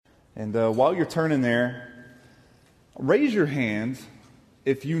And while you're turning there, raise your hands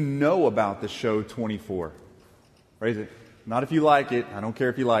if you know about the show 24. Raise it. Not if you like it. I don't care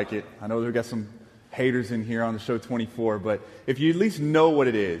if you like it. I know we've got some haters in here on the show 24, but if you at least know what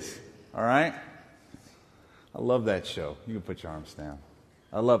it is, all right? I love that show. You can put your arms down.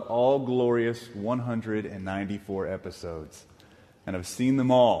 I love all glorious 194 episodes, and I've seen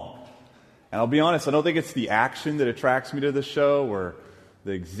them all. And I'll be honest, I don't think it's the action that attracts me to the show or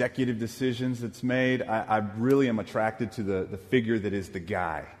the executive decisions that's made. I really am attracted to the figure that is the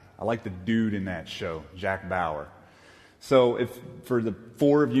guy. I like the dude in that show, Jack Bauer. So if for the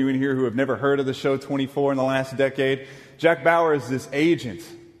 4 of you in here who have never heard of the show 24 in the last decade, Jack Bauer is this agent.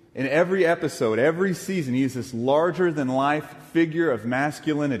 In every episode, every season, he is this larger-than-life figure of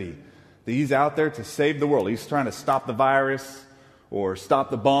masculinity. That he's out there to save the world. He's trying to stop the virus, or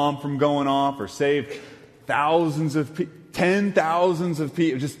stop the bomb from going off, or save thousands of people, 10,000s of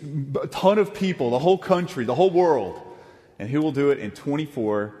people, just a ton of people, the whole country, the whole world. And he will do it in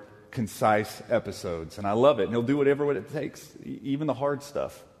 24 concise episodes. And I love it. And he'll do whatever it takes, even the hard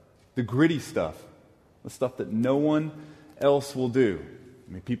stuff, the gritty stuff, the stuff that no one else will do.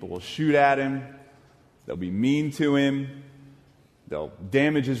 I mean, people will shoot at him, they'll be mean to him, they'll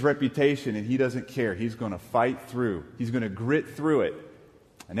damage his reputation, and he doesn't care. He's going to fight through. He's going to grit through it.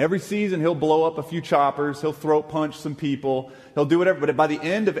 And every season, he'll blow up a few choppers, he'll throat punch some people, he'll do whatever. But by the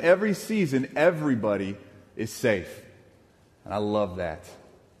end of every season, everybody is safe. And I love that.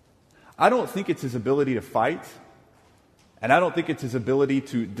 I don't think it's his ability to fight, and I don't think it's his ability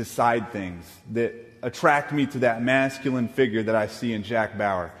to decide things that attract me to that masculine figure that I see in Jack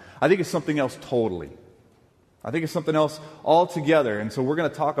Bauer. I think it's something else totally. I think it's something else altogether. And so we're going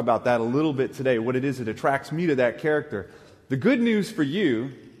to talk about that a little bit today, what it is that attracts me to that character. The good news for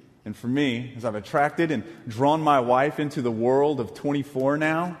you and for me is I've attracted and drawn my wife into the world of 24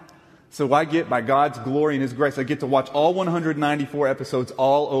 now. So I get, by God's glory and His grace, I get to watch all 194 episodes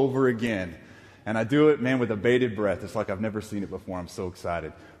all over again. And I do it, man, with a bated breath. It's like I've never seen it before. I'm so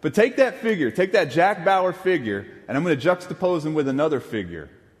excited. But take that figure, take that Jack Bauer figure, and I'm going to juxtapose him with another figure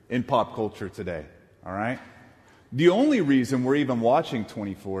in pop culture today. All right? The only reason we're even watching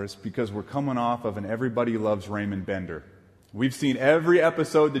 24 is because we're coming off of an Everybody Loves Raymond Bender. We've seen every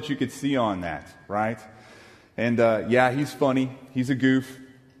episode that you could see on that, right? And yeah, he's funny. He's a goof.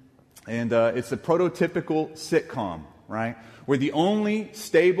 And it's a prototypical sitcom, right? Where the only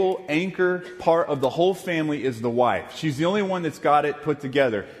stable anchor part of the whole family is the wife. She's the only one that's got it put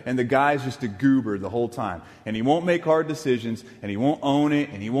together. And the guy's just a goober the whole time. And he won't make hard decisions, and he won't own it,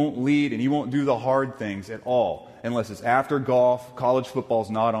 and he won't lead, and he won't do the hard things at all. Unless it's after golf, college football's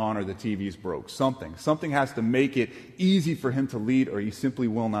not on, or the TV's broke. Something has to make it easy for him to lead, or he simply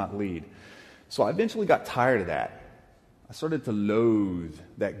will not lead. So I eventually got tired of that. I started to loathe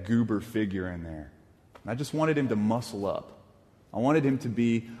that goober figure in there. And I just wanted him to muscle up. I wanted him to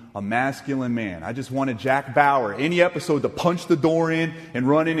be a masculine man. I just wanted Jack Bauer, any episode, to punch the door in and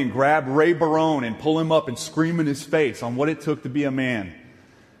run in and grab Ray Barone and pull him up and scream in his face on what it took to be a man.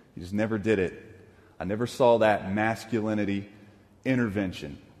 He just never did it. I never saw that masculinity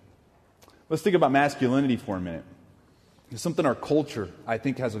intervention. Let's think about masculinity for a minute. It's something our culture, I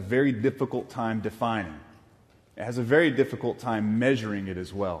think, has a very difficult time defining. It has a very difficult time measuring it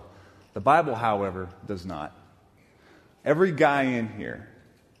as well. The Bible, however, does not. Every guy in here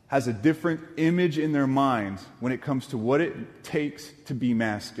has a different image in their minds when it comes to what it takes to be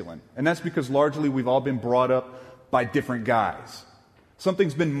masculine. And that's because largely we've all been brought up by different guys.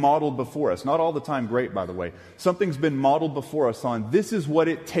 Something's been modeled before us. Not all the time great, by the way. Something's been modeled before us on this is what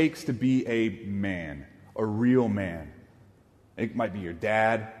it takes to be a man, a real man. It might be your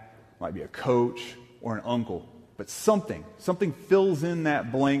dad, might be a coach, or an uncle. But something fills in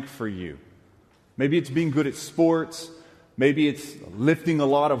that blank for you. Maybe it's being good at sports. Maybe it's lifting a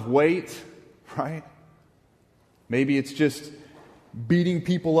lot of weight, right? Maybe it's just beating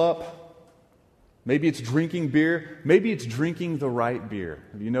people up. Maybe it's drinking beer. Maybe it's drinking the right beer.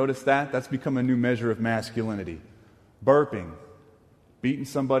 Have you noticed that? That's become a new measure of masculinity. Burping, beating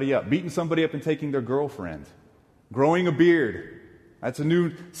somebody up and taking their girlfriend. Growing a beard. That's a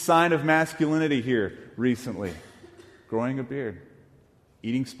new sign of masculinity here recently. Growing a beard.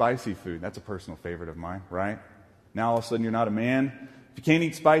 Eating spicy food. That's a personal favorite of mine, right? Now all of a sudden you're not a man if you can't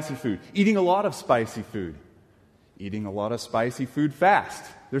eat spicy food. Eating a lot of spicy food. Eating a lot of spicy food fast.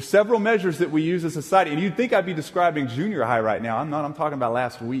 There's several measures that we use as a society. And you'd think I'd be describing junior high right now. I'm not. I'm talking about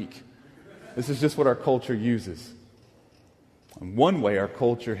last week. This is just what our culture uses. And one way our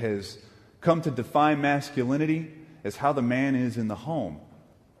culture has come to define masculinity is how the man is in the home.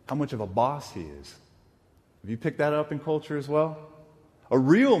 How much of a boss he is. Have you picked that up in culture as well? A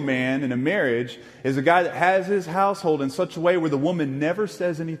real man in a marriage is a guy that has his household in such a way where the woman never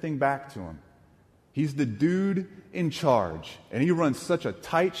says anything back to him. He's the dude in charge, and he runs such a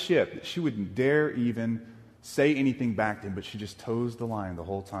tight ship that she wouldn't dare even say anything back to him, but she just toes the line the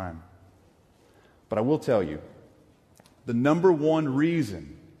whole time. But I will tell you, the number one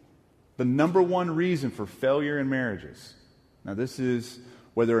reason for failure in marriages, now this is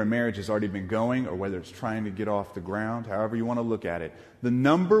whether a marriage has already been going or whether it's trying to get off the ground, however you want to look at it. The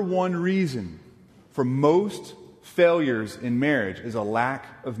number one reason for most failures in marriage is a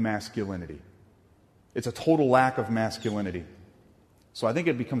lack of masculinity. It's a total lack of masculinity. So I think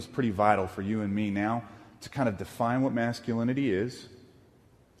it becomes pretty vital for you and me now to kind of define what masculinity is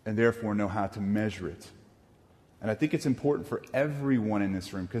and therefore know how to measure it. And I think it's important for everyone in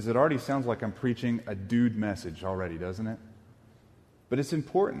this room, because it already sounds like I'm preaching a dude message already, doesn't it? But it's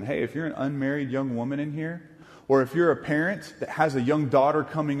important. Hey, if you're an unmarried young woman in here, or if you're a parent that has a young daughter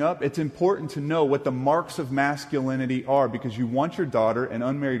coming up, it's important to know what the marks of masculinity are, because you want your daughter, and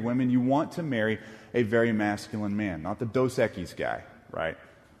unmarried women, you want to marry a very masculine man, not the Dos Equis guy, right?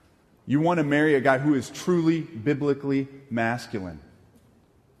 You want to marry a guy who is truly biblically masculine.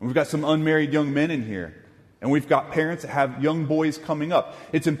 And we've got some unmarried young men in here. And we've got parents that have young boys coming up.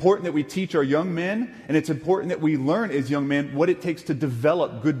 It's important that we teach our young men, and it's important that we learn as young men what it takes to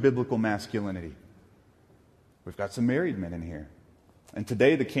develop good biblical masculinity. We've got some married men in here. And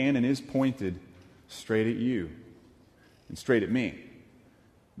today the cannon is pointed straight at you and straight at me,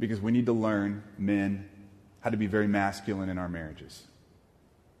 because we need to learn, men, how to be very masculine in our marriages.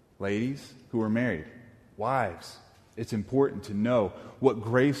 Ladies who are married, wives, it's important to know what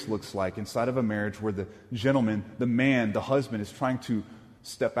grace looks like inside of a marriage where the gentleman, the man, the husband is trying to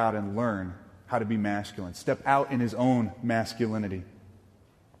step out and learn how to be masculine, step out in his own masculinity.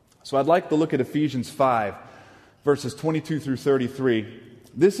 So I'd like to look at Ephesians 5, verses 22 through 33.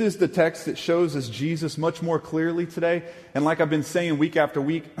 This is the text that shows us Jesus much more clearly today. And like I've been saying week after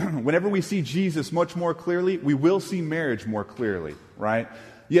week, whenever we see Jesus much more clearly, we will see marriage more clearly, right?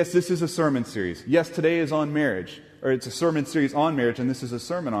 Yes, this is a sermon series. Yes, today is on marriage. Or it's a sermon series on marriage, and this is a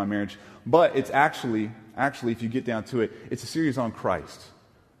sermon on marriage. But it's actually, if you get down to it, it's a series on Christ.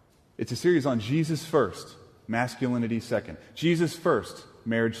 It's a series on Jesus first, masculinity second. Jesus first,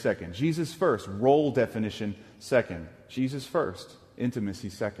 marriage second. Jesus first, role definition second. Jesus first, intimacy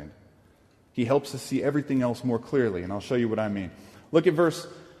second. He helps us see everything else more clearly, and I'll show you what I mean. Look at verse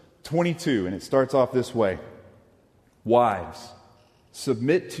 22, and it starts off this way. Wives,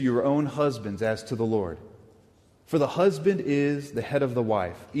 submit to your own husbands as to the Lord. For the husband is the head of the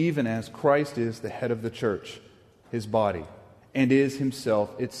wife, even as Christ is the head of the church, his body, and is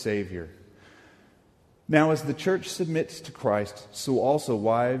himself its Savior. Now as the church submits to Christ, so also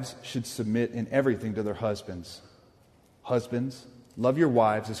wives should submit in everything to their husbands. Husbands, love your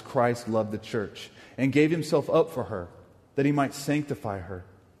wives as Christ loved the church, and gave himself up for her, that he might sanctify her,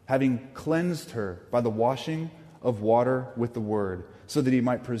 having cleansed her by the washing of water with the word, so that he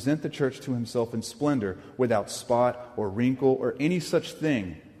might present the church to himself in splendor, without spot or wrinkle or any such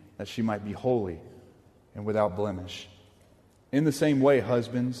thing, that she might be holy and without blemish. In the same way,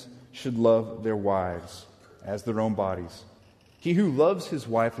 husbands should love their wives as their own bodies. He who loves his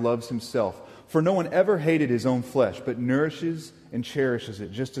wife loves himself, for no one ever hated his own flesh, but nourishes and cherishes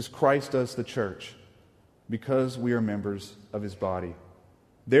it, just as Christ does the church, because we are members of his body.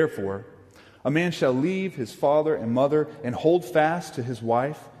 Therefore, a man shall leave his father and mother and hold fast to his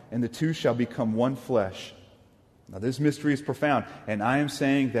wife, and the two shall become one flesh. Now this mystery is profound, and I am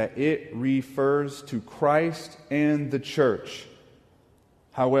saying that it refers to Christ and the church.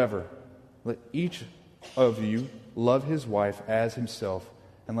 However, let each of you love his wife as himself,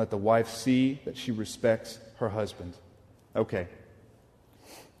 and let the wife see that she respects her husband. Okay.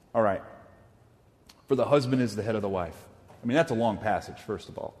 All right. For the husband is the head of the wife. I mean, that's a long passage, first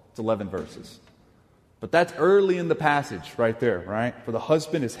of all. It's 11 verses. But that's early in the passage right there, right? For the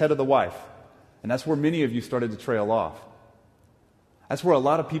husband is head of the wife. And that's where many of you started to trail off. That's where a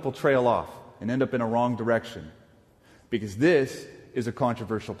lot of people trail off and end up in a wrong direction. Because this is a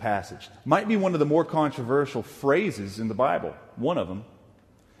controversial passage. Might be one of the more controversial phrases in the Bible. One of them.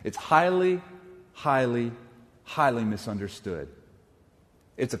 It's highly, highly, highly misunderstood.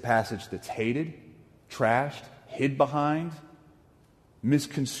 It's a passage that's hated, trashed, hid behind,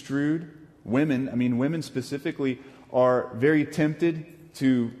 misconstrued. Women specifically are very tempted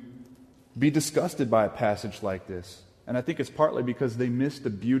to be disgusted by a passage like this. And I think it's partly because they miss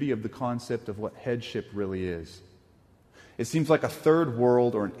the beauty of the concept of what headship really is. It seems like a third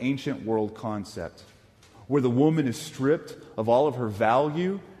world or an ancient world concept where the woman is stripped of all of her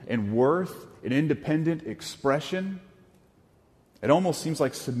value and worth and independent expression, It almost seems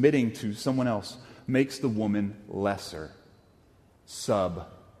like submitting to someone else makes the woman lesser. Sub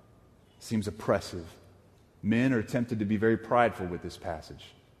seems oppressive. Men are tempted to be very prideful with this passage,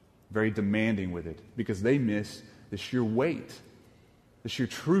 very demanding with it, because they miss the sheer weight, the sheer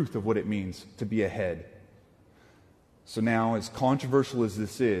truth of what it means to be a head. So now, as controversial as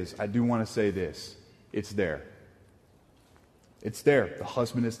this is, I do want to say this. It's there. It's there. The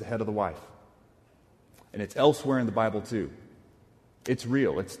husband is the head of the wife. And it's elsewhere in the Bible too. It's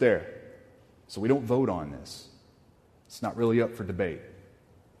real. It's there. So we don't vote on this. It's not really up for debate,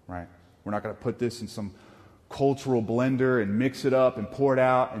 right? We're not going to put this in some cultural blender and mix it up and pour it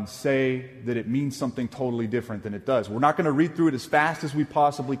out and say that it means something totally different than it does. We're not going to read through it as fast as we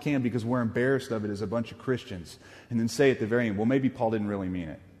possibly can because we're embarrassed of it as a bunch of Christians and then say at the very end, well, maybe Paul didn't really mean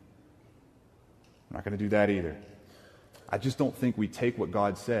it. We're not going to do that either. I just don't think we take what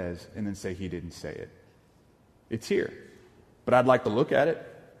God says and then say he didn't say it. It's here. But I'd like to look at it.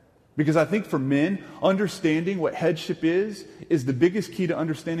 Because I think for men, understanding what headship is the biggest key to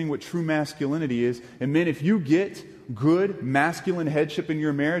understanding what true masculinity is. And men, if you get good masculine headship in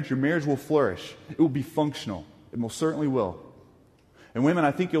your marriage will flourish. It will be functional. It most certainly will. And women,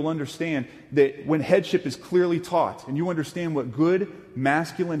 I think you'll understand that when headship is clearly taught and you understand what good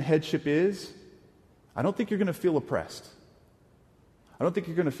masculine headship is, I don't think you're going to feel oppressed. I don't think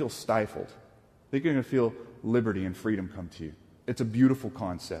you're going to feel stifled. I think you're going to feel liberty and freedom come to you. It's a beautiful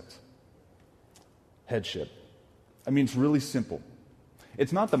concept. Headship. I mean, it's really simple.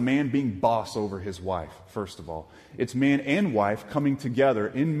 It's not the man being boss over his wife, first of all. It's man and wife coming together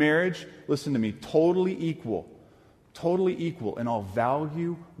in marriage, listen to me, totally equal in all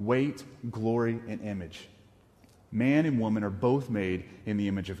value, weight, glory, and image. Man and woman are both made in the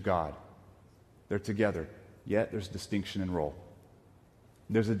image of God. They're together, yet there's distinction in role.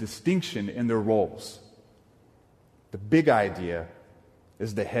 There's a distinction in their roles. The big idea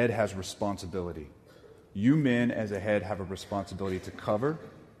is the head has responsibility. You men as a head have a responsibility to cover,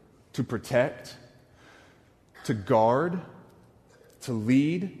 to protect, to guard, to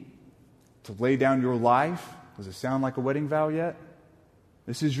lead, to lay down your life. Does it sound like a wedding vow yet?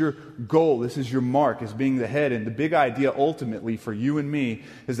 This is your goal. This is your mark as being the head. And the big idea ultimately for you and me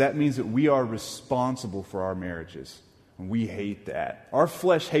is that means that we are responsible for our marriages. And we hate that. Our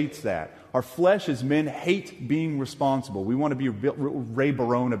flesh hates that. Our flesh as men hate being responsible. We want to be Ray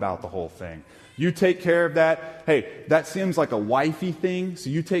Barone about the whole thing. You take care of that. Hey, that seems like a wifey thing.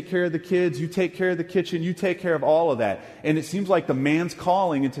 So you take care of the kids. You take care of the kitchen. You take care of all of that. And it seems like the man's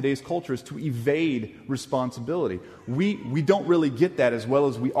calling in today's culture is to evade responsibility. We don't really get that as well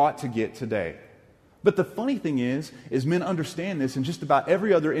as we ought to get today. But the funny thing is men understand this in just about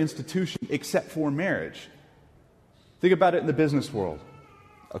every other institution except for marriage. Think about it in the business world.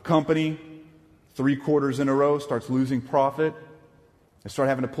 A company, 3 quarters in a row, starts losing profit. They start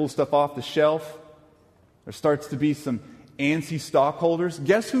having to pull stuff off the shelf. There starts to be some antsy stockholders.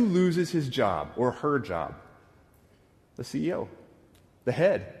 Guess who loses his job or her job? The CEO, the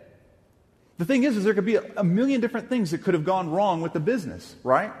head. The thing is there could be a million different things that could have gone wrong with the business,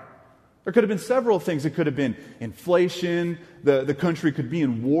 right? There could have been several things. It could have been inflation. The country could be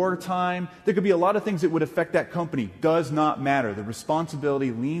in wartime. There could be a lot of things that would affect that company. Does not matter. The responsibility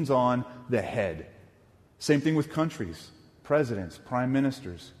leans on the head. Same thing with countries, presidents, prime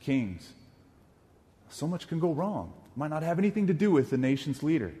ministers, kings. So much can go wrong. It might not have anything to do with the nation's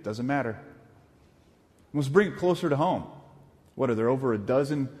leader. Doesn't matter. Let's bring it closer to home. What, are there over a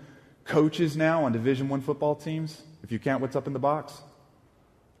dozen coaches now on Division I football teams, if you count what's up in the box?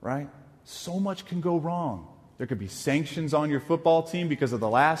 Right? So much can go wrong. There could be sanctions on your football team because of the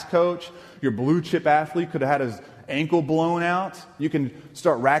last coach. Your blue chip athlete could have had his ankle blown out. You can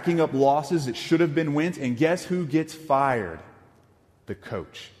start racking up losses that should have been wins. And guess who gets fired? The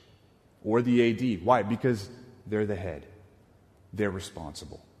coach or the AD. Why? Because they're the head. They're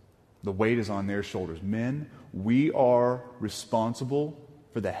responsible. The weight is on their shoulders. Men, we are responsible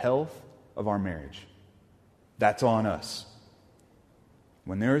for the health of our marriage. That's on us.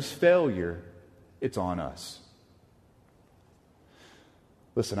 When there is failure, it's on us.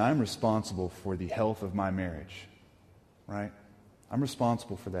 Listen, I'm responsible for the health of my marriage, right? I'm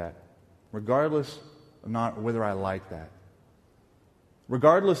responsible for that, regardless of not whether I like that.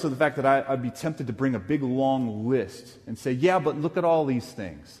 Regardless of the fact that I'd be tempted to bring a big long list and say, yeah, but look at all these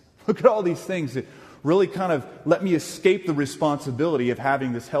things. Look at all these things that really kind of let me escape the responsibility of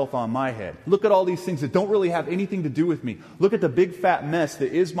having this health on my head. Look at all these things that don't really have anything to do with me. Look at the big fat mess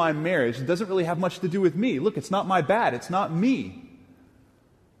that is my marriage. It doesn't really have much to do with me. Look, it's not my bad. It's not me.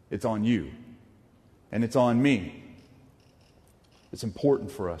 It's on you. And it's on me. It's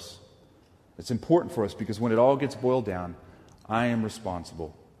important for us. It's important for us because when it all gets boiled down, I am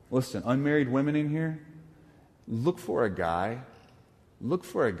responsible. Listen, unmarried women in here, look for a guy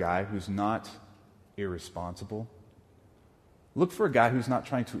who's not irresponsible. Look for a guy who's not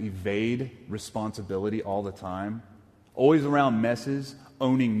trying to evade responsibility all the time, always around messes,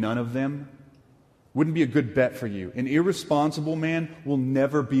 owning none of them. Wouldn't be a good bet for you. An irresponsible man will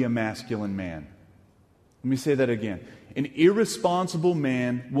never be a masculine man. Let me say that again. An irresponsible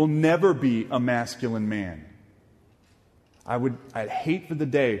man will never be a masculine man. I'd hate for the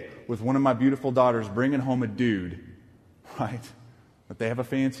day with one of my beautiful daughters bringing home a dude, right, that they have a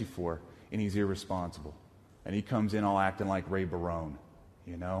fancy for, and he's irresponsible. And he comes in all acting like Ray Barone,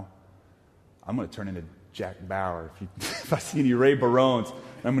 you know? I'm going to turn into Jack Bauer if I see any Ray Barones.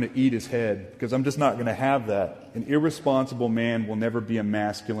 I'm going to eat his head because I'm just not going to have that. An irresponsible man will never be a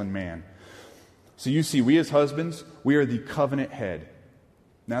masculine man. So you see, we as husbands, we are the covenant head.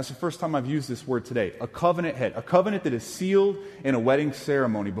 Now, it's the first time I've used this word today. A covenant head. A covenant that is sealed in a wedding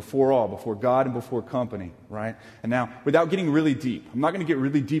ceremony before God and before company, right? And now, without getting really deep, I'm not going to get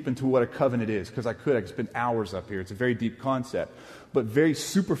really deep into what a covenant is because I could spend hours up here. It's a very deep concept. But very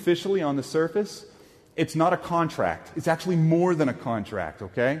superficially on the surface, it's not a contract. It's actually more than a contract,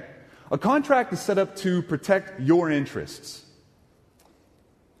 okay? A contract is set up to protect your interests,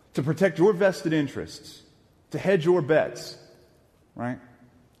 to protect your vested interests, to hedge your bets, right?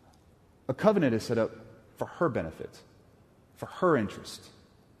 A covenant is set up for her benefit, for her interest.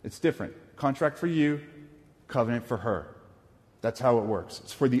 It's different. Contract for you, covenant for her. That's how it works.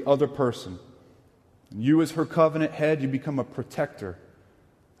 It's for the other person. You as her covenant head, you become a protector,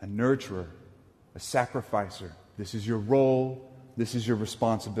 a nurturer, a sacrificer. This is your role. This is your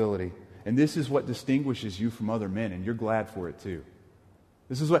responsibility. And this is what distinguishes you from other men, and you're glad for it too.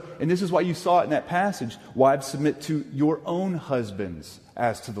 This is why you saw it in that passage. Wives, submit to your own husbands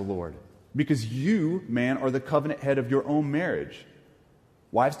as to the Lord. Because you, man, are the covenant head of your own marriage.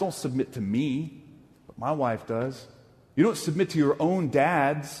 Wives don't submit to me, but my wife does. You don't submit to your own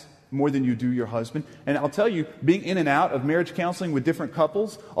dads more than you do your husband. And I'll tell you, being in and out of marriage counseling with different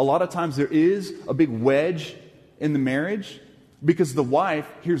couples, a lot of times there is a big wedge in the marriage because the wife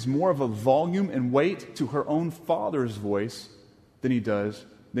hears more of a volume and weight to her own father's voice than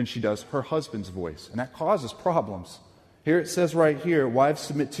she does her husband's voice. And that causes problems. Here it says right here, wives,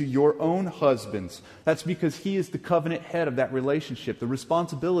 submit to your own husbands. That's because he is the covenant head of that relationship. The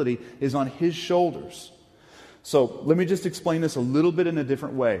responsibility is on his shoulders. So let me just explain this a little bit in a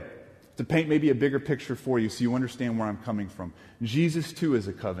different way to paint maybe a bigger picture for you so you understand where I'm coming from. Jesus too is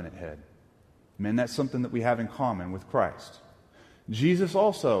a covenant head. Men, that's something that we have in common with Christ. Jesus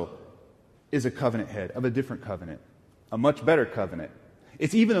also is a covenant head of a different covenant, a much better covenant.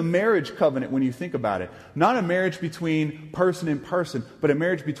 It's even a marriage covenant when you think about it. Not a marriage between person and person, but a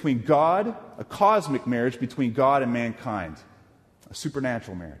marriage between God, a cosmic marriage between God and mankind. A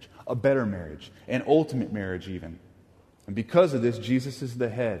supernatural marriage, a better marriage, an ultimate marriage even. And because of this, Jesus is the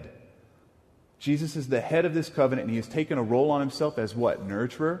head. Jesus is the head of this covenant, and he has taken a role on himself as what?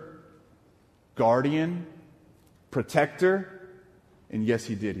 Nurturer, guardian, protector, and yes,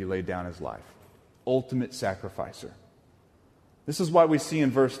 he did. He laid down his life. Ultimate sacrificer. This is why we see in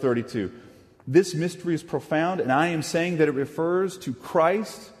verse 32, this mystery is profound, and I am saying that it refers to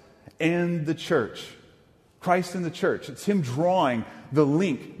Christ and the church. Christ and the church. It's him drawing the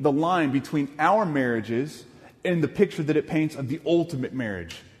link, the line between our marriages and the picture that it paints of the ultimate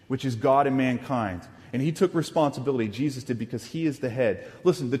marriage, which is God and mankind. And he took responsibility, Jesus did, because he is the head.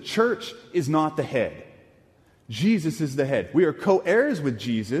 Listen, the church is not the head. Jesus is the head. We are co-heirs with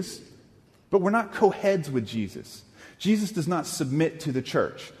Jesus, but we're not co-heads with Jesus. Jesus does not submit to the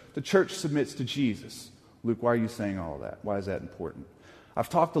church. The church submits to Jesus. Luke, why are you saying all of that? Why is that important? I've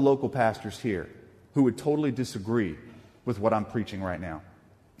talked to local pastors here who would totally disagree with what I'm preaching right now.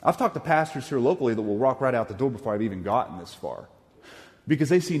 I've talked to pastors here locally that will walk right out the door before I've even gotten this far because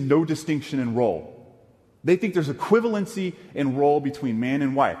they see no distinction in role. They think there's equivalency in role between man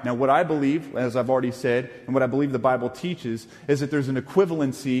and wife. Now, what I believe, as I've already said, and what I believe the Bible teaches, is that there's an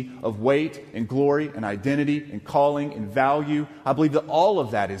equivalency of weight and glory and identity and calling and value. I believe that all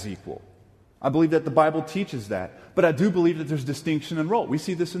of that is equal. I believe that the Bible teaches that. But I do believe that there's distinction in role. We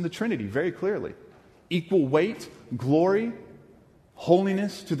see this in the Trinity very clearly. Equal weight, glory,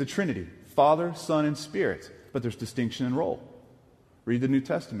 holiness to the Trinity. Father, Son, and Spirit. But there's distinction in role. Read the New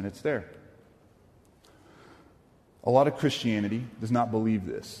Testament. It's there. A lot of Christianity does not believe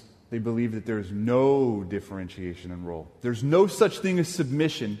this. They believe that there is no differentiation in role. There's no such thing as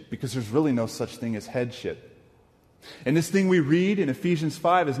submission because there's really no such thing as headship. And this thing we read in Ephesians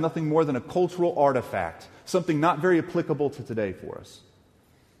 5 is nothing more than a cultural artifact, something not very applicable to today for us.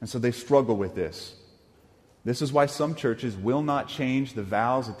 And so they struggle with this. This is why some churches will not change the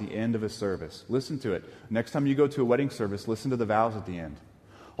vows at the end of a service. Listen to it. Next time you go to a wedding service, listen to the vows at the end.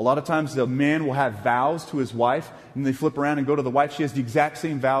 A lot of times the man will have vows to his wife, and they flip around and go to the wife. She has the exact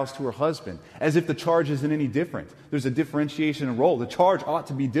same vows to her husband, as if the charge isn't any different. There's a differentiation in role. The charge ought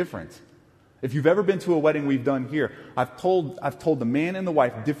to be different. If you've ever been to a wedding we've done here, I've told the man and the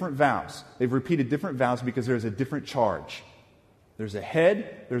wife different vows. They've repeated different vows because there's a different charge. There's a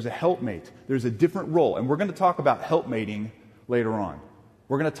head, there's a helpmate, there's a different role. And we're going to talk about helpmating later on.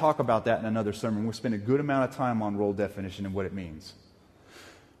 We're going to talk about that in another sermon. We'll spend a good amount of time on role definition and what it means.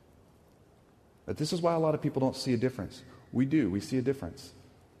 But this is why a lot of people don't see a difference. We do. We see a difference.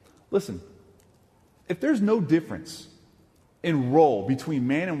 Listen, if there's no difference in role between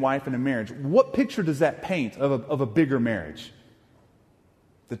man and wife in a marriage, what picture does that paint of a bigger marriage?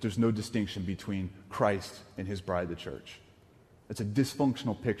 That there's no distinction between Christ and his bride, the church. It's a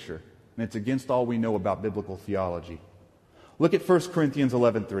dysfunctional picture, and it's against all we know about biblical theology. Look at 1 Corinthians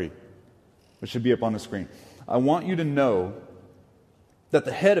 11:3, which should be up on the screen. I want you to know that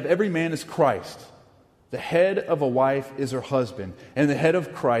the head of every man is Christ. The head of a wife is her husband, and the head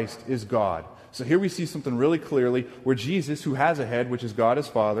of Christ is God. So here we see something really clearly where Jesus, who has a head, which is God his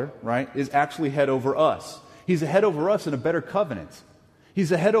Father, right, is actually head over us. He's a head over us in a better covenant.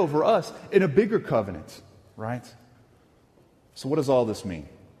 He's a head over us in a bigger covenant, right? So what does all this mean?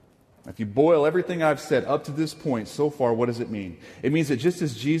 If you boil everything I've said up to this point so far, what does it mean? It means that just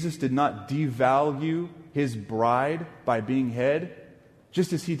as Jesus did not devalue his bride by being head,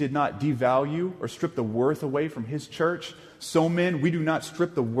 just as he did not devalue or strip the worth away from his church, so men, we do not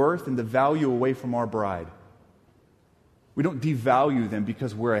strip the worth and the value away from our bride. We don't devalue them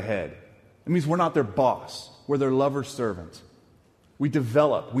because we're a head. It means we're not their boss. We're their lover servant. We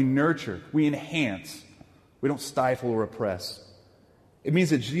develop, we nurture, we enhance. We don't stifle or oppress. It means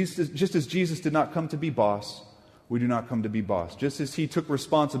that just as Jesus did not come to be boss, we do not come to be boss. Just as he took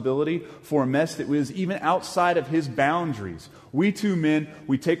responsibility for a mess that was even outside of his boundaries, we too, men,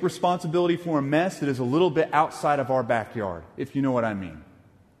 we take responsibility for a mess that is a little bit outside of our backyard, if you know what I mean.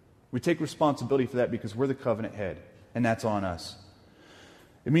 We take responsibility for that because we're the covenant head, and that's on us.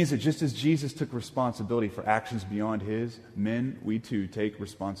 It means that just as Jesus took responsibility for actions beyond his, men, we too take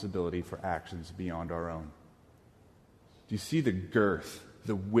responsibility for actions beyond our own. Do you see the girth,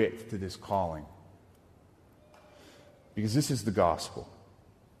 the width to this calling? Because this is the gospel.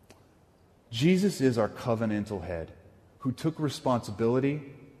 Jesus is our covenantal head who took responsibility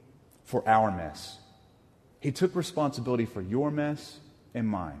for our mess. He took responsibility for your mess and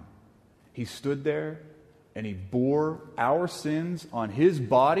mine. He stood there and he bore our sins on his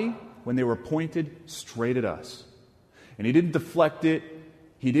body when they were pointed straight at us. And he didn't deflect it.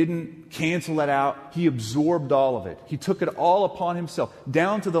 He didn't cancel it out. He absorbed all of it. He took it all upon himself,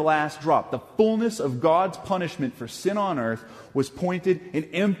 down to the last drop. The fullness of God's punishment for sin on earth was pointed and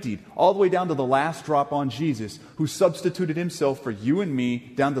emptied all the way down to the last drop on Jesus, who substituted himself for you and me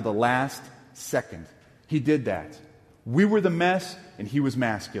down to the last second. He did that. We were the mess, and he was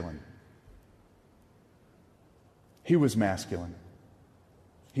masculine. He was masculine.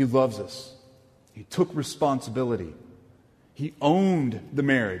 He loves us. He took responsibility. He owned the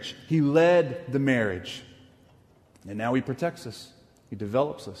marriage. He led the marriage. And now he protects us. He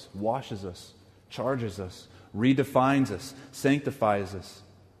develops us, washes us, charges us, redefines us, sanctifies us,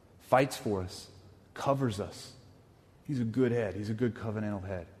 fights for us, covers us. He's a good head. He's a good covenantal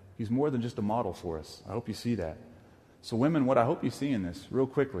head. He's more than just a model for us. I hope you see that. So women, what I hope you see in this, real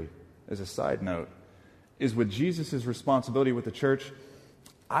quickly, as a side note, is with Jesus' responsibility with the church,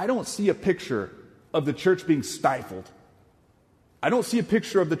 I don't see a picture of the church being stifled. I don't see a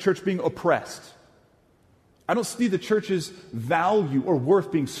picture of the church being oppressed. I don't see the church's value or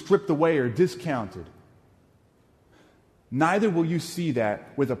worth being stripped away or discounted. Neither will you see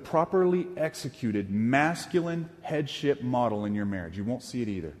that with a properly executed masculine headship model in your marriage. You won't see it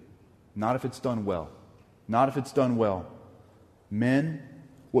either. Not if it's done well. Not if it's done well. Men,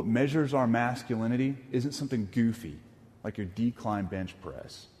 what measures our masculinity isn't something goofy, like your decline bench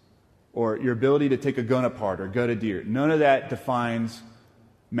press, or your ability to take a gun apart or gut a deer. None of that defines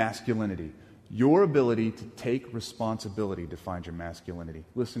masculinity. Your ability to take responsibility defines your masculinity.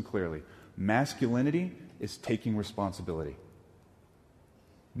 Listen clearly. Masculinity is taking responsibility.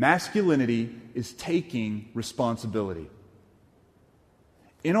 Masculinity is taking responsibility.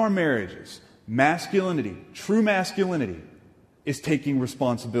 In our marriages, masculinity, true masculinity, is taking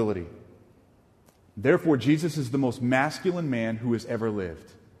responsibility. Therefore, Jesus is the most masculine man who has ever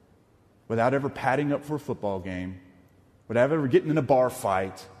lived. Without ever padding up for a football game, without ever getting in a bar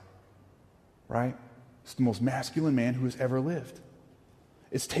fight, right? It's the most masculine man who has ever lived.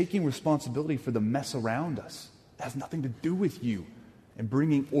 It's taking responsibility for the mess around us. It has nothing to do with you. And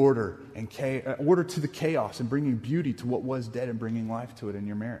bringing order to the chaos and bringing beauty to what was dead and bringing life to it in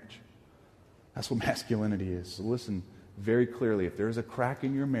your marriage. That's what masculinity is. So listen very clearly. If there's a crack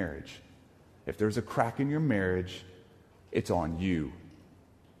in your marriage, it's on you.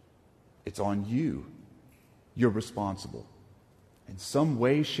 It's on you. You're responsible. In some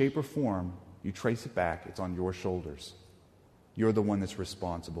way, shape, or form, you trace it back, it's on your shoulders. You're the one that's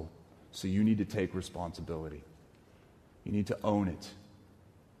responsible. So you need to take responsibility. You need to own it.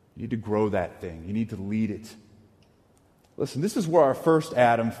 You need to grow that thing. You need to lead it. Listen, this is where our first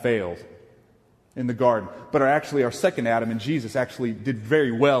Adam failed in the garden. But our second Adam in Jesus actually did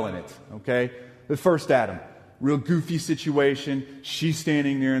very well in it. Okay? The first Adam, real goofy situation. She's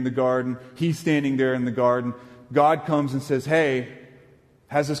standing there in the garden. He's standing there in the garden. God comes and says, hey,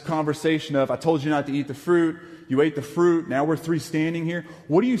 has this conversation of, I told you not to eat the fruit. You ate the fruit. Now we're three standing here.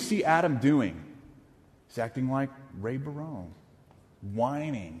 What do you see Adam doing? He's acting like Ray Barone.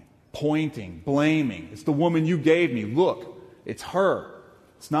 Whining, pointing, blaming. It's the woman you gave me. Look, it's her.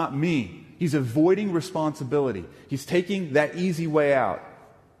 It's not me. He's avoiding responsibility. He's taking that easy way out.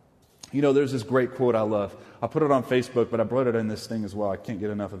 You know, there's this great quote I love. I put it on Facebook, but I brought it in this thing as well. I can't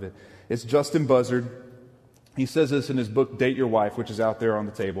get enough of it. It's Justin Buzzard. He says this in his book, Date Your Wife, which is out there on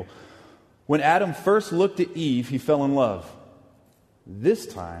the table. When Adam first looked at Eve, he fell in love. This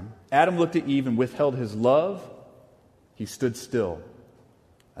time, Adam looked at Eve and withheld his love. He stood still,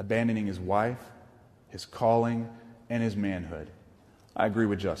 abandoning his wife, his calling, and his manhood. I agree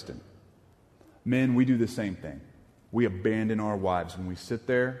with Justin. Men, we do the same thing. We abandon our wives when we sit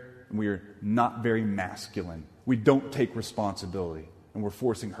there and we are not very masculine. We don't take responsibility, and we're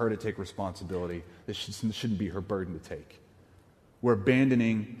forcing her to take responsibility that shouldn't be her burden to take. We're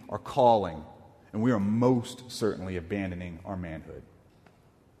abandoning our calling, and we are most certainly abandoning our manhood.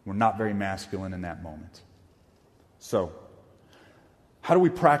 We're not very masculine in that moment. So, how do we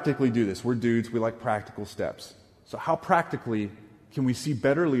practically do this? We're dudes, we like practical steps. So how practically can we see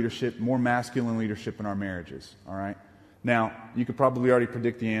better leadership, more masculine leadership in our marriages? All right? Now, you could probably already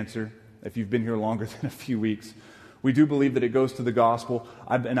predict the answer if you've been here longer than a few weeks. We do believe that it goes to the gospel,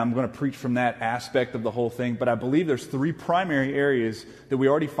 and I'm going to preach from that aspect of the whole thing, but I believe there's three primary areas that we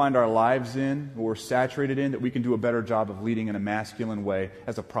already find our lives in, or we're saturated in, that we can do a better job of leading in a masculine way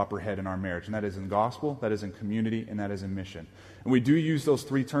as a proper head in our marriage. And that is in gospel, that is in community, and that is in mission. And we do use those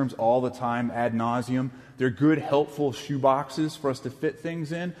three terms all the time, ad nauseum. They're good, helpful shoeboxes for us to fit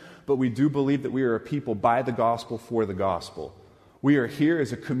things in, but we do believe that we are a people by the gospel for the gospel. We are here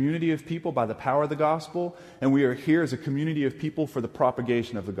as a community of people by the power of the gospel, and we are here as a community of people for the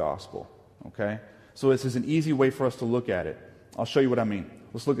propagation of the gospel. Okay? So this is an easy way for us to look at it. I'll show you what I mean.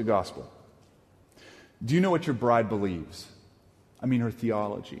 Let's look at gospel. Do you know what your bride believes? I mean her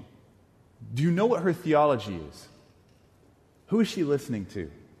theology. Do you know what her theology is? Who is she listening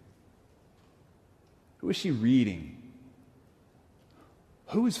to? Who is she reading?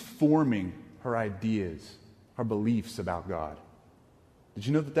 Who is forming her ideas, her beliefs about God? Did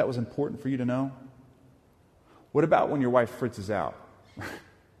you know that was important for you to know? What about when your wife fritzes out?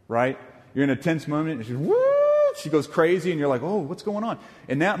 Right? You're in a tense moment and she goes crazy and you're like, oh, what's going on?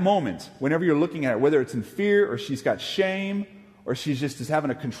 In that moment, whenever you're looking at her, whether it's in fear or she's got shame or she's just is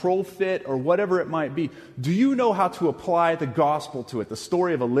having a control fit or whatever it might be, do you know how to apply the gospel to it? The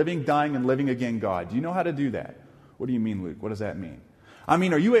story of a living, dying, and living again God. Do you know how to do that? What do you mean, Luke? What does that mean? I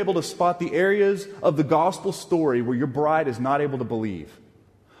mean, are you able to spot the areas of the gospel story where your bride is not able to believe?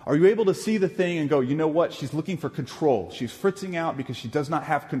 Are you able to see the thing and go, you know what? She's looking for control. She's fritzing out because she does not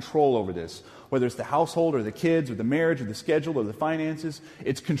have control over this. Whether it's the household or the kids or the marriage or the schedule or the finances,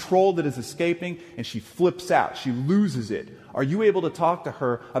 it's control that is escaping and she flips out. She loses it. Are you able to talk to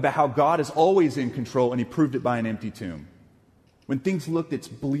her about how God is always in control and He proved it by an empty tomb? When things looked its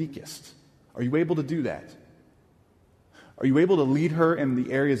bleakest, are you able to do that? Are you able to lead her in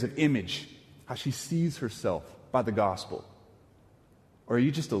the areas of image, how she sees herself by the gospel? Or are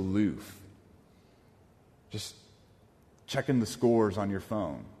you just aloof? Just checking the scores on your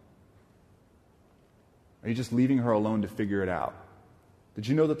phone? Are you just leaving her alone to figure it out? Did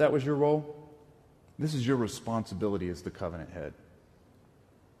you know that was your role? This is your responsibility as the covenant head.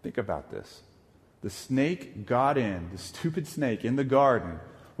 Think about this. The snake got in, the stupid snake in the garden,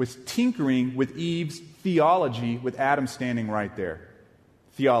 was tinkering with Eve's theology with Adam standing right there.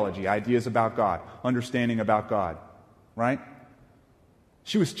 Theology, ideas about God, understanding about God, right?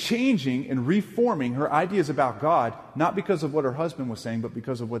 She was changing and reforming her ideas about God, not because of what her husband was saying, but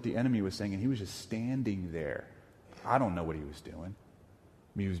because of what the enemy was saying, and he was just standing there. I don't know what he was doing.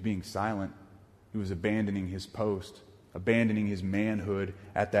 I mean, he was being silent. He was abandoning his post. abandoning his manhood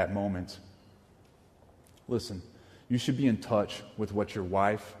at that moment. Listen, you should be in touch with what your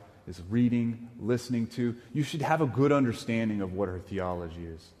wife is reading, listening to. You should have a good understanding of what her theology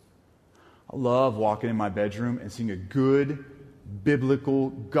is. I love walking in my bedroom and seeing a good,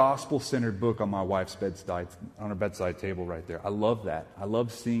 biblical, gospel-centered book on my wife's bedside, on her bedside table right there. I love that. I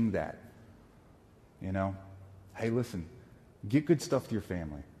love seeing that. You know? Hey, listen, get good stuff to your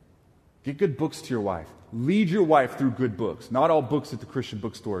family. Get good books to your wife. Lead your wife through good books. Not all books at the Christian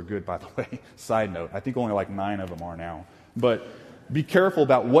bookstore are good, by the way. Side note, I think only like 9 of them are now. But be careful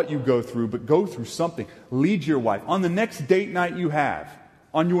about what you go through, but go through something. Lead your wife. On the next date night you have,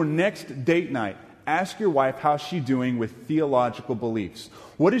 on your next date night, ask your wife how's she doing with theological beliefs.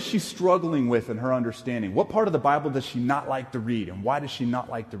 What is she struggling with in her understanding? What part of the Bible does she not like to read, and why does she not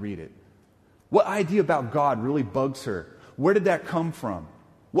like to read it? What idea about God really bugs her? Where did that come from?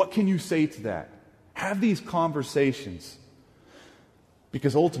 What can you say to that? Have these conversations.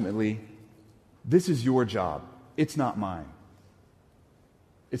 Because ultimately, this is your job. It's not mine.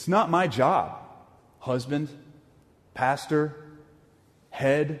 It's not my job. Husband, pastor,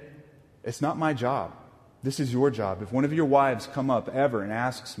 head, it's not my job. This is your job. If one of your wives come up ever and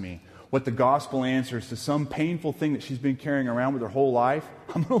asks me what the gospel answers to some painful thing that she's been carrying around with her whole life,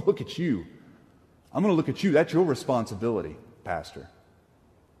 I'm going to look at you. I'm going to look at you. That's your responsibility, pastor.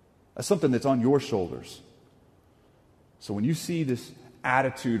 That's something that's on your shoulders. So when you see this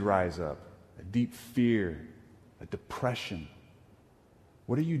attitude rise up, a deep fear, a depression,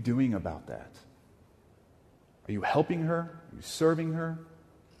 what are you doing about that? Are you helping her? Are you serving her?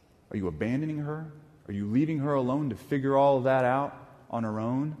 Are you abandoning her? Are you leaving her alone to figure all of that out on her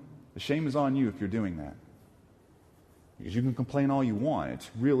own? The shame is on you if you're doing that. Because you can complain all you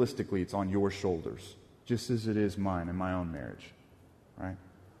want. Realistically, it's on your shoulders, just as it is mine in my own marriage. Right?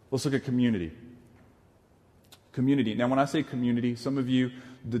 Let's look at community. Community. Now, when I say community, some of you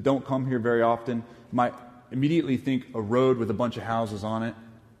that don't come here very often might immediately think a road with a bunch of houses on it.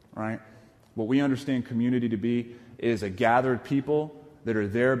 Right? What we understand community to be is a gathered people that are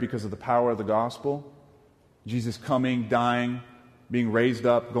there because of the power of the gospel. Jesus coming, dying, being raised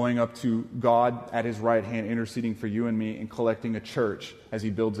up, going up to God at his right hand, interceding for you and me, and collecting a church as he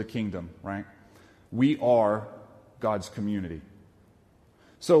builds a kingdom, right? We are God's community.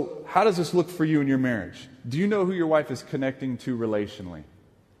 So how does this look for you in your marriage? Do you know who your wife is connecting to relationally?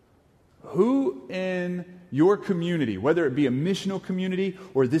 Who in your community, whether it be a missional community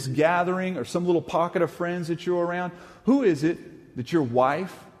or this gathering or some little pocket of friends that you're around, who is it that your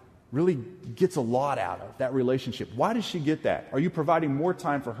wife really gets a lot out of, that relationship? Why does she get that? Are you providing more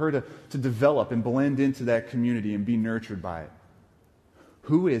time for her to develop and blend into that community and be nurtured by it?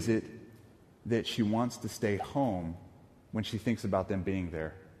 Who is it that she wants to stay home when she thinks about them being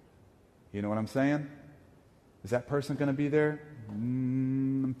there? You know what I'm saying? Is that person going to be there?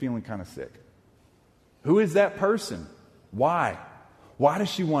 I'm feeling kind of sick. Who is that person? Why? Why does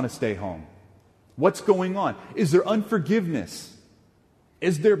she want to stay home? What's going on? Is there unforgiveness?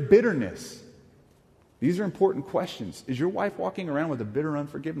 Is there bitterness? These are important questions. Is your wife walking around with a bitter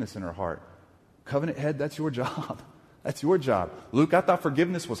unforgiveness in her heart? Covenant head, that's your job. That's your job. Luke, I thought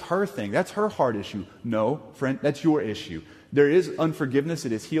forgiveness was her thing. That's her heart issue. No, friend, that's your issue. There is unforgiveness.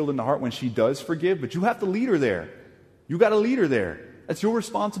 It is healed in the heart when she does forgive, but you have to lead her there. You got to lead her there. That's your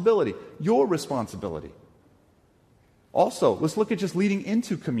responsibility. Your responsibility. Also, let's look at just leading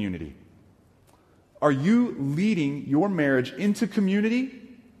into community. Are you leading your marriage into community,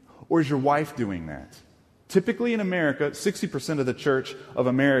 or is your wife doing that? Typically in America, 60% of the church of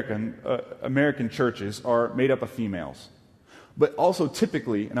American churches are made up of females. But also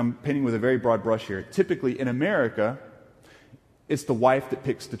typically, and I'm painting with a very broad brush here, typically in America, it's the wife that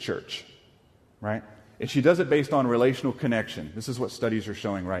picks the church, right? And she does it based on relational connection. This is what studies are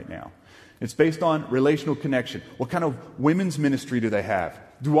showing right now. It's based on relational connection. What kind of women's ministry do they have?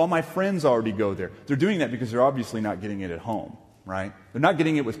 Do all my friends already go there? They're doing that because they're obviously not getting it at home, right? They're not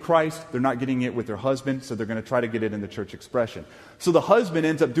getting it with Christ. They're not getting it with their husband, so they're going to try to get it in the church expression. So the husband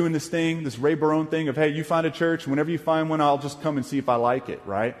ends up doing this thing, this Ray Barone thing of, hey, you find a church. Whenever you find one, I'll just come and see if I like it,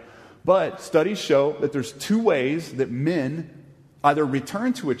 right? But studies show that there's 2 ways that men either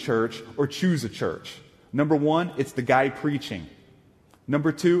return to a church or choose a church. Number 1, it's the guy preaching.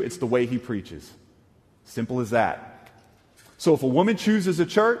 Number 2, it's the way he preaches. Simple as that. So if a woman chooses a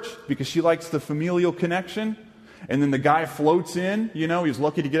church because she likes the familial connection, and then the guy floats in, you know, he's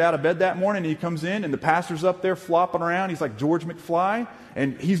lucky to get out of bed that morning, and he comes in, and the pastor's up there flopping around, he's like George McFly,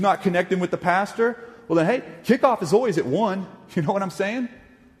 and he's not connecting with the pastor, well then, hey, kickoff is always at 1. You know what I'm saying?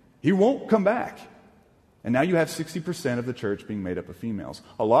 He won't come back. And now you have 60% of the church being made up of females.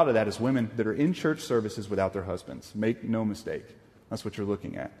 A lot of that is women that are in church services without their husbands. Make no mistake. That's what you're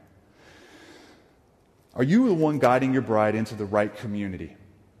looking at. Are you the one guiding your bride into the right community?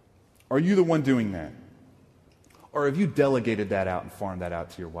 Are you the one doing that? Or have you delegated that out and farmed that out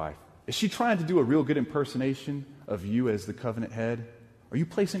to your wife? Is she trying to do a real good impersonation of you as the covenant head? Are you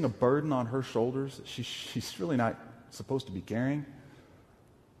placing a burden on her shoulders that she's really not supposed to be carrying?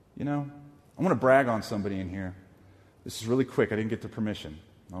 You know, I want to brag on somebody in here. This is really quick. I didn't get the permission,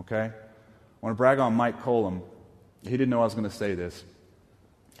 okay? I want to brag on Mike Colum. He didn't know I was going to say this.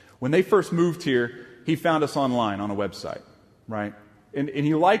 When they first moved here, he found us online on a website, right? And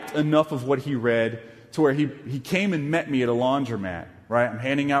he liked enough of what he read to where he came and met me at a laundromat, right? I'm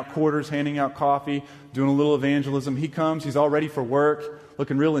handing out quarters, handing out coffee, doing a little evangelism. He comes, he's all ready for work,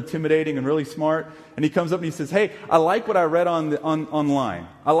 looking real intimidating and really smart. And he comes up and he says, hey, I like what I read online.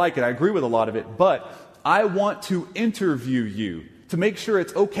 I like it. I agree with a lot of it. But I want to interview you to make sure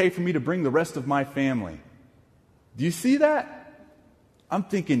it's okay for me to bring the rest of my family. Do you see that? I'm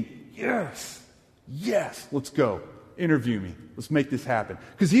thinking, yes, let's go. Interview me. Let's make this happen.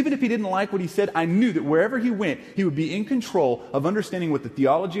 Because even if he didn't like what he said, I knew that wherever he went, he would be in control of understanding what the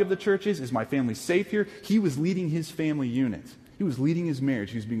theology of the church is. Is my family safe here? He was leading his family unit. He was leading his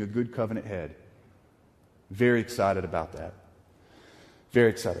marriage. He was being a good covenant head. Very excited about that. Very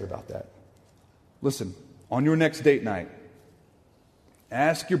excited about that. Listen, on your next date night,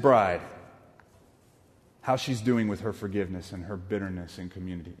 ask your bride how she's doing with her forgiveness and her bitterness in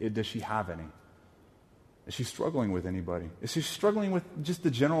community. Does she have any? Is she struggling with anybody? Is she struggling with just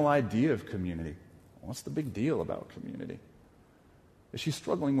the general idea of community? What's the big deal about community? Is she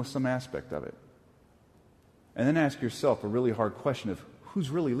struggling with some aspect of it? And then ask yourself a really hard question of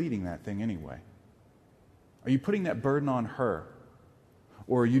who's really leading that thing anyway? Are you putting that burden on her?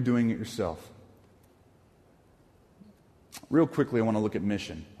 Or are you doing it yourself? Real quickly, I want to look at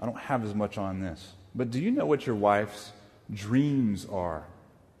mission. I don't have as much on this. But do you know what your wife's dreams are?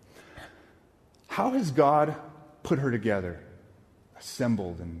 How has God put her together,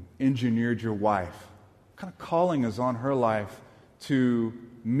 assembled and engineered your wife? What kind of calling is on her life to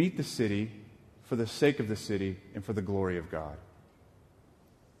meet the city for the sake of the city and for the glory of God?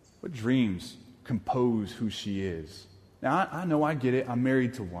 What dreams compose who she is? Now, I know I get it. I'm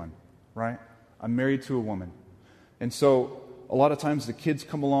married to one, right? I'm married to a woman. And so a lot of times the kids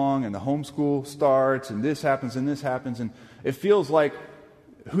come along and the homeschool starts and this happens and this happens. And it feels like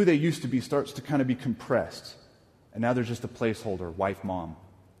who they used to be starts to kind of be compressed. And now they're just a placeholder, wife, mom.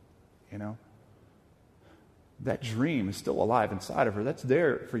 You know? That dream is still alive inside of her. That's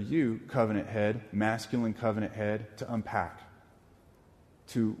there for you, covenant head, masculine covenant head, to unpack,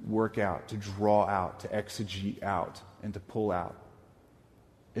 to work out, to draw out, to exegete out, and to pull out.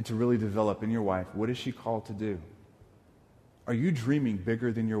 And to really develop in your wife, what is she called to do? Are you dreaming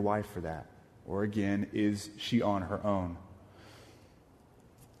bigger than your wife for that? Or again, is she on her own?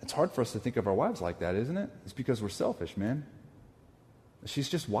 It's hard for us to think of our wives like that, isn't it? It's because we're selfish, man. She's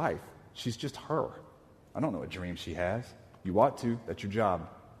just wife. She's just her. I don't know what dream she has. You ought to. That's your job.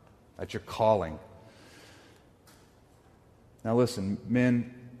 That's your calling. Now listen,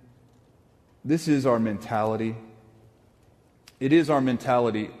 men, this is our mentality. It is our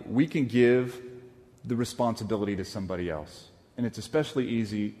mentality. We can give the responsibility to somebody else. And it's especially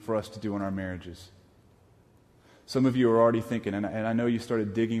easy for us to do in our marriages. Some of you are already thinking, and I know you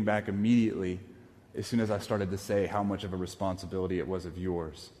started digging back immediately as soon as I started to say how much of a responsibility it was of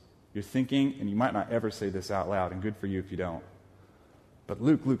yours. You're thinking, and you might not ever say this out loud, and good for you if you don't. But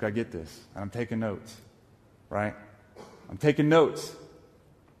Luke, I get this, and I'm taking notes, right? I'm taking notes.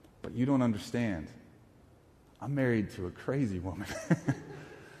 But you don't understand. I'm married to a crazy woman.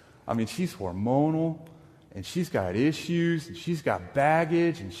 I mean, she's hormonal, and she's got issues, and she's got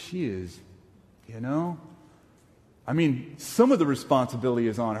baggage, and she is, I mean, some of the responsibility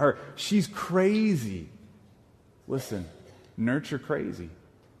is on her. She's crazy. Listen, nurture crazy.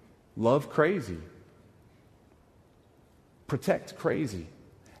 Love crazy. Protect crazy.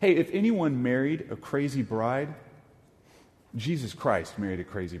 Hey, if anyone married a crazy bride, Jesus Christ married a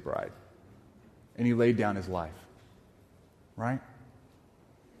crazy bride. And he laid down his life. Right?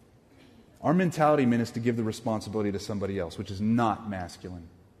 Our mentality, men, is to give the responsibility to somebody else, which is not masculine.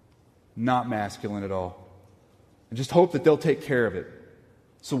 Not masculine at all. And just hope that they'll take care of it.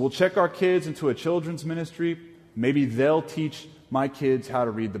 So we'll check our kids into a children's ministry. Maybe they'll teach my kids how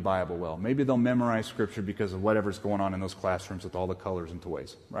to read the Bible well. Maybe they'll memorize Scripture because of whatever's going on in those classrooms with all the colors and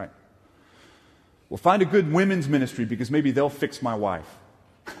toys. Right? We'll find a good women's ministry because maybe they'll fix my wife.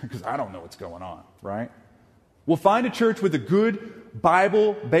 Because I don't know what's going on. Right? We'll find a church with a good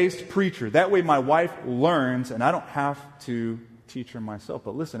Bible-based preacher. That way my wife learns and I don't have to teach her myself.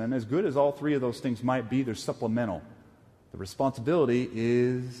 But listen, and as good as all three of those things might be, they're supplemental. The responsibility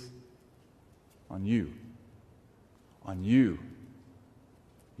is on you. On you.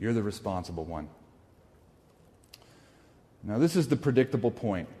 You're the responsible one. Now, this is the predictable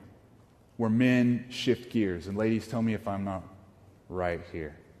point where men shift gears. And ladies, tell me if I'm not right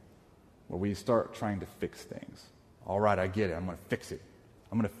here. Where we start trying to fix things. All right, I get it. I'm going to fix it.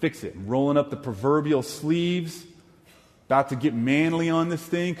 I'm going to fix it. I'm rolling up the proverbial sleeves. About to get manly on this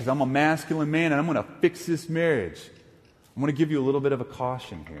thing because I'm a masculine man and I'm going to fix this marriage. I'm going to give you a little bit of a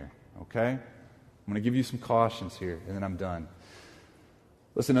caution here, okay? I'm going to give you some cautions here and then I'm done.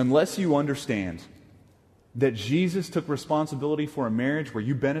 Listen, unless you understand that Jesus took responsibility for a marriage where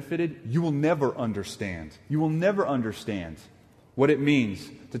you benefited, you will never understand. You will never understand what it means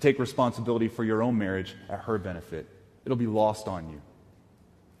to take responsibility for your own marriage at her benefit. It'll be lost on you.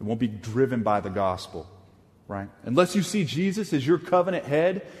 It won't be driven by the gospel. Right? Unless you see Jesus as your covenant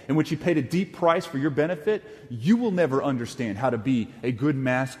head in which he paid a deep price for your benefit, you will never understand how to be a good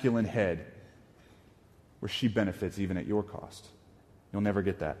masculine head where she benefits even at your cost. You'll never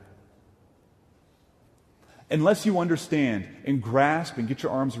get that. Unless you understand and grasp and get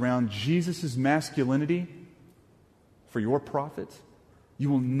your arms around Jesus' masculinity for your profit, you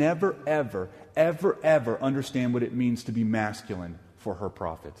will never, ever, ever, ever understand what it means to be masculine for her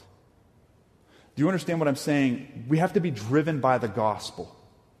profit. Do you understand what I'm saying? We have to be driven by the gospel.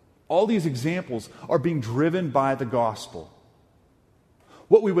 All these examples are being driven by the gospel.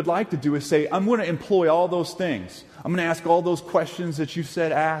 What we would like to do is say, I'm going to employ all those things. I'm going to ask all those questions that you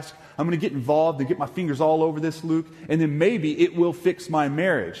said ask. I'm going to get involved and get my fingers all over this, Luke, and then maybe it will fix my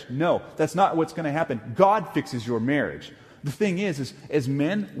marriage. No, that's not what's going to happen. God fixes your marriage. The thing is as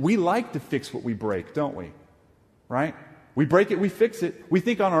men, we like to fix what we break, don't we? Right? We break it, we fix it. We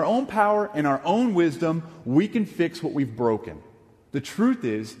think on our own power and our own wisdom, we can fix what we've broken. The truth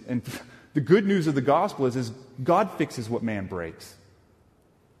is, and the good news of the gospel is God fixes what man breaks.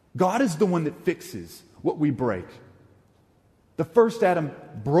 God is the one that fixes what we break. The first Adam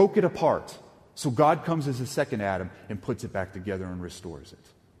broke it apart. So God comes as the second Adam and puts it back together and restores it.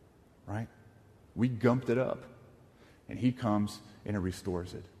 Right? We gumped it up. And he comes and he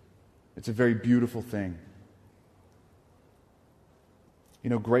restores it. It's a very beautiful thing. You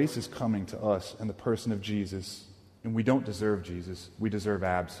know, grace is coming to us in the person of Jesus, and we don't deserve Jesus. We deserve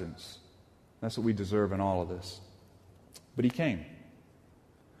absence. That's what we deserve in all of this. But he came.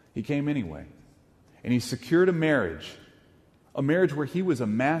 He came anyway. And he secured a marriage where he was a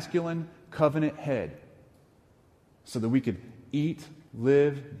masculine covenant head, so that we could eat,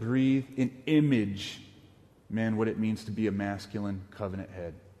 live, breathe, and image, man, what it means to be a masculine covenant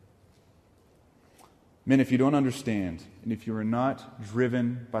head. Men, if you don't understand, and if you are not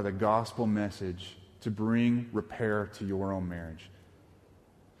driven by the gospel message to bring repair to your own marriage,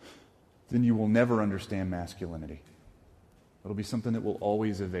 then you will never understand masculinity. It'll be something that will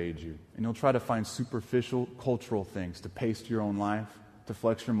always evade you. And you'll try to find superficial cultural things to paste your own life, to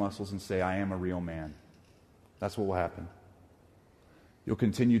flex your muscles and say, I am a real man. That's what will happen. You'll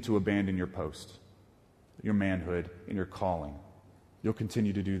continue to abandon your post, your manhood, and your calling. You'll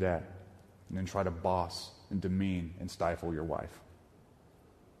continue to do that. And then try to boss and demean and stifle your wife.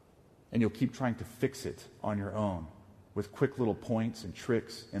 And you'll keep trying to fix it on your own with quick little points and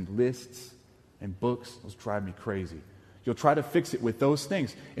tricks and lists and books. Those drive me crazy. You'll try to fix it with those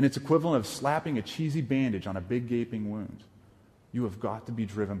things, and it's equivalent of slapping a cheesy bandage on a big gaping wound. You have got to be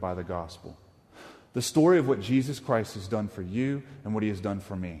driven by the gospel. The story of what Jesus Christ has done for you and what he has done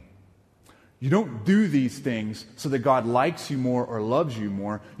for me. You don't do these things so that God likes you more or loves you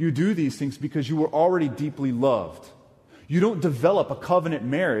more. You do these things because you were already deeply loved. You don't develop a covenant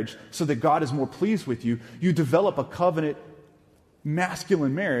marriage so that God is more pleased with you. You develop a covenant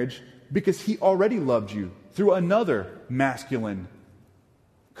masculine marriage because he already loved you through another masculine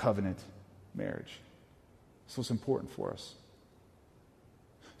covenant marriage. So it's important for us.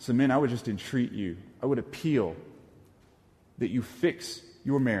 So men, I would just entreat you. I would appeal that you fix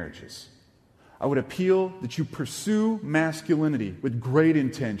your marriages. I would appeal that you pursue masculinity with great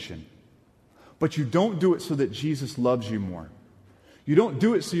intention. But you don't do it so that Jesus loves you more. You don't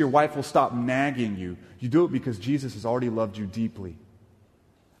do it so your wife will stop nagging you. You do it because Jesus has already loved you deeply.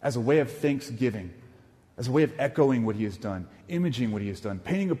 As a way of thanksgiving. As a way of echoing what he has done. Imaging what he has done.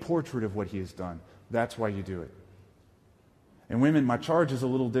 Painting a portrait of what he has done. That's why you do it. And women, my charge is a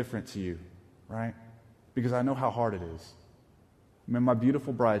little different to you. Right? Because I know how hard it is. I mean, my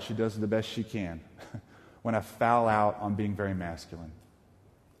beautiful bride, she does the best she can when I foul out on being very masculine.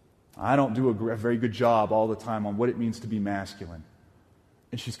 I don't do a very good job all the time on what it means to be masculine.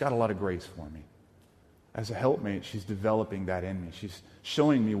 And she's got a lot of grace for me. As a helpmate, she's developing that in me. She's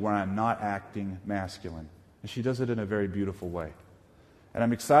showing me where I'm not acting masculine. And she does it in a very beautiful way. And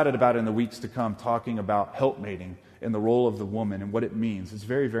I'm excited about it in the weeks to come, talking about helpmating and the role of the woman and what it means. It's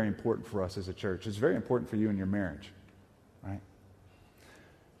very, very important for us as a church. It's very important for you in your marriage, right?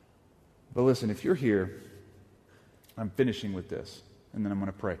 But listen, if you're here, I'm finishing with this, and then I'm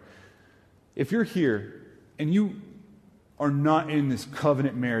going to pray. If you're here and you are not in this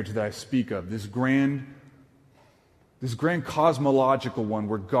covenant marriage that I speak of, this grand cosmological one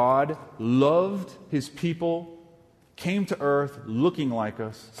where God loved his people, came to earth looking like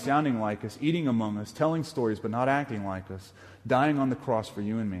us, sounding like us, eating among us, telling stories but not acting like us, dying on the cross for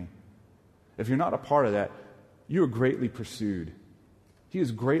you and me. If you're not a part of that, you are greatly pursued. He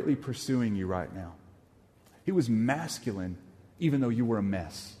is greatly pursuing you right now. He was masculine even though you were a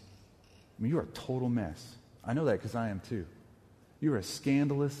mess. I mean, you're a total mess. I know that because I am too. You're a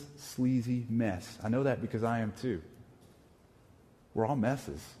scandalous, sleazy mess. I know that because I am too. We're all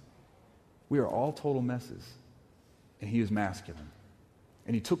messes. We are all total messes. And he is masculine.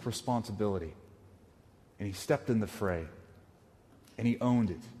 And he took responsibility. And he stepped in the fray. And he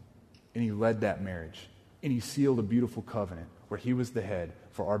owned it. And he led that marriage. And he sealed a beautiful covenant where he was the head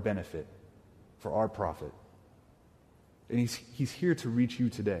for our benefit, for our profit. And he's here to reach you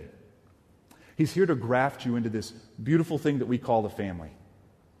today. He's here to graft you into this beautiful thing that we call the family.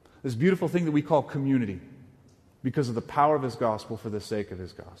 This beautiful thing that we call community because of the power of his gospel for the sake of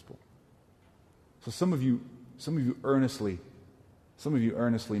his gospel. So some of you earnestly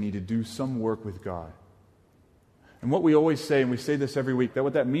need to do some work with God. And what we always say, and we say this every week, that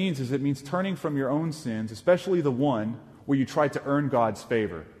what that means is it means turning from your own sins, especially the one where you try to earn God's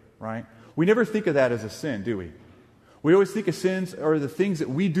favor, right? We never think of that as a sin, do we? We always think of sins are the things that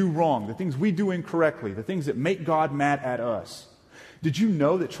we do wrong, the things we do incorrectly, the things that make God mad at us. Did you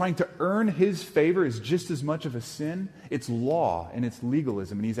know that trying to earn his favor is just as much of a sin? It's law and it's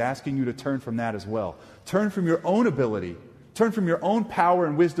legalism, and he's asking you to turn from that as well. Turn from your own ability. Turn from your own power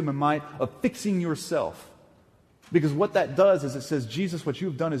and wisdom and might of fixing yourself. Because what that does is it says, Jesus, what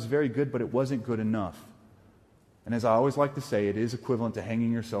you've done is very good, but it wasn't good enough. And as I always like to say, it is equivalent to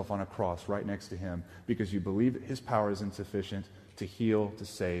hanging yourself on a cross right next to him because you believe that his power is insufficient to heal, to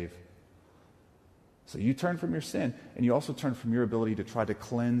save. So you turn from your sin, and you also turn from your ability to try to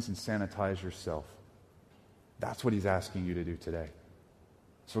cleanse and sanitize yourself. That's what he's asking you to do today.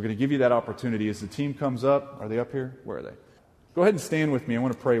 So we're going to give you that opportunity as the team comes up. Are they up here? Where are they? Go ahead and stand with me. I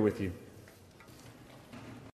want to pray with you.